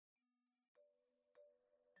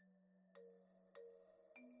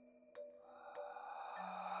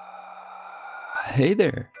Hey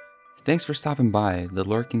there! Thanks for stopping by the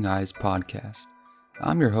Lurking Eyes podcast.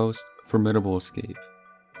 I'm your host, Formidable Escape,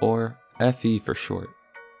 or FE for short.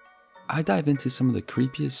 I dive into some of the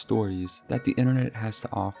creepiest stories that the internet has to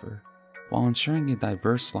offer, while ensuring a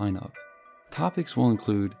diverse lineup. Topics will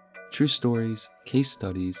include true stories, case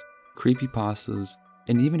studies, creepypastas,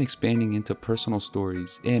 and even expanding into personal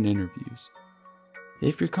stories and interviews.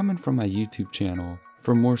 If you're coming from my YouTube channel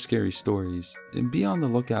for more scary stories, be on the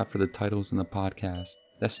lookout for the titles in the podcast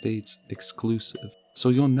that states exclusive, so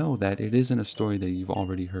you'll know that it isn't a story that you've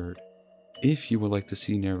already heard. If you would like to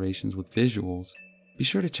see narrations with visuals, be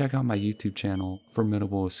sure to check out my YouTube channel,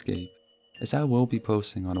 Formidable Escape, as I will be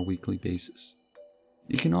posting on a weekly basis.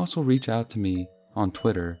 You can also reach out to me on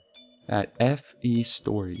Twitter at FE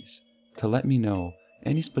Stories to let me know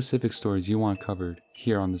any specific stories you want covered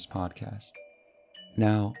here on this podcast.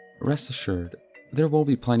 Now, rest assured, there will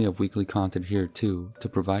be plenty of weekly content here too to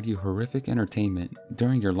provide you horrific entertainment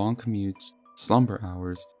during your long commutes, slumber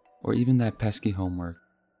hours, or even that pesky homework.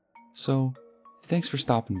 So, thanks for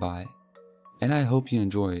stopping by, and I hope you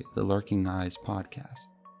enjoy the Lurking Eyes podcast.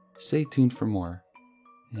 Stay tuned for more,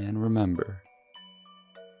 and remember,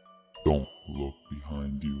 don't look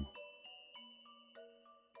behind you.